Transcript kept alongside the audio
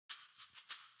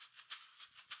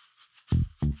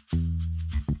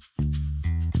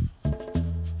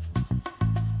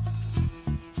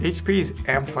HP's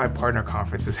Amplify Partner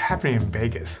Conference is happening in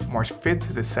Vegas, March 5th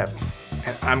to the 7th,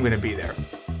 and I'm gonna be there.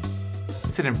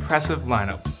 It's an impressive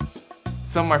lineup.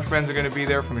 Some of my friends are gonna be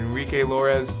there, from Enrique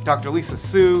Lores, Dr. Lisa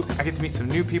Su. I get to meet some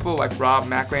new people like Rob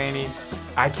McElhaney.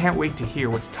 I can't wait to hear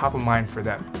what's top of mind for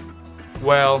them.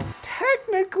 Well,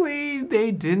 technically, they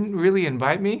didn't really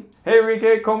invite me. Hey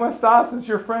Enrique, ¿cómo estás? It's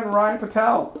your friend Ryan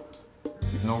Patel.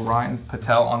 There's no Ryan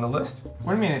Patel on the list.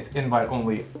 What do you mean it's invite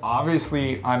only?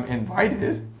 Obviously, I'm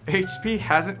invited. HP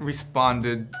hasn't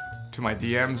responded to my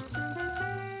DMs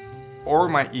or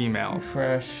my emails.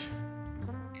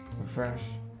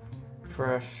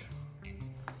 Refresh.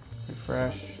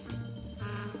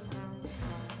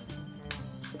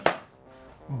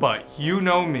 But you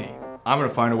know me. I'm gonna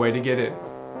find a way to get in.